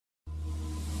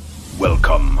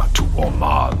Welcome to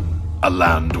Oman, a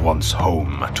land once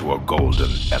home to a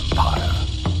golden empire.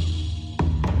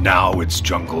 Now its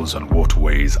jungles and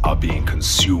waterways are being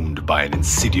consumed by an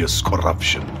insidious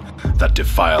corruption that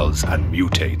defiles and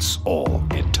mutates all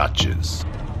it touches.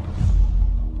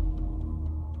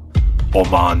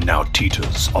 Oman now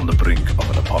teeters on the brink of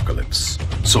an apocalypse.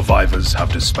 Survivors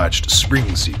have dispatched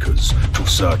spring seekers to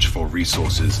search for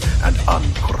resources and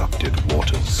uncorrupted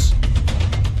waters.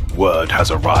 Word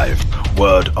has arrived,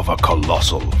 word of a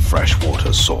colossal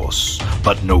freshwater source,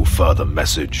 but no further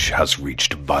message has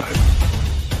reached Barim.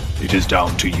 It is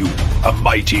down to you, a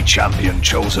mighty champion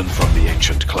chosen from the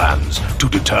ancient clans, to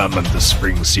determine the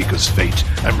spring seeker's fate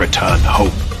and return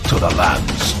hope to the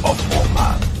lands of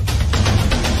Oman.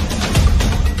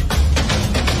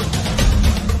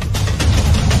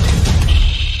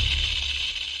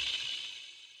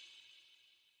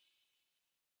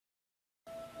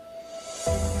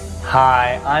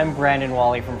 Hi, I'm Brandon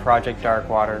Wally from Project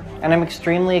Darkwater, and I'm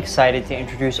extremely excited to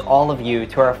introduce all of you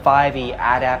to our 5e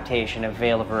adaptation of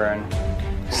Veil of Ruin.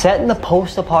 Set in the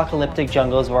post-apocalyptic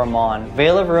jungles of Oman,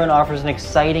 Veil of Ruin offers an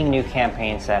exciting new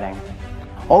campaign setting.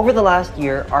 Over the last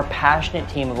year, our passionate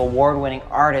team of award-winning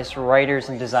artists, writers,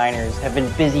 and designers have been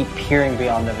busy peering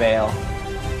beyond the veil.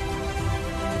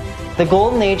 The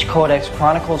Golden Age Codex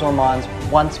chronicles Oman's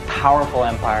once powerful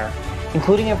empire,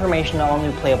 including information on all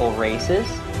new playable races,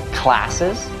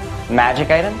 classes,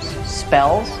 magic items,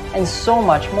 spells, and so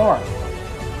much more.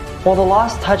 While the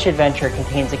Lost Touch adventure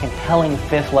contains a compelling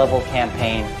 5th level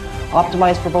campaign,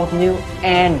 optimized for both new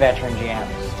and veteran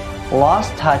GMs,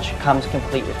 Lost Touch comes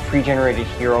complete with pre-generated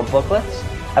hero booklets,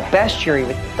 a bestiary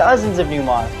with dozens of new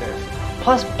monsters,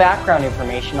 plus background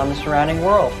information on the surrounding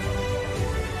world.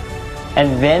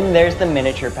 And then there's the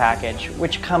miniature package,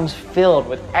 which comes filled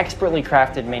with expertly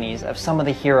crafted minis of some of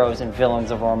the heroes and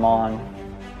villains of Oman.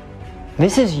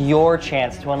 This is your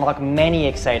chance to unlock many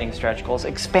exciting stretch goals,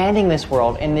 expanding this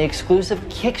world in the exclusive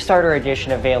Kickstarter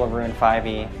edition of Veil of Ruin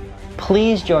 5e.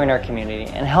 Please join our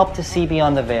community and help to see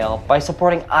beyond the veil by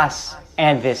supporting us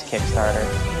and this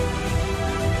Kickstarter.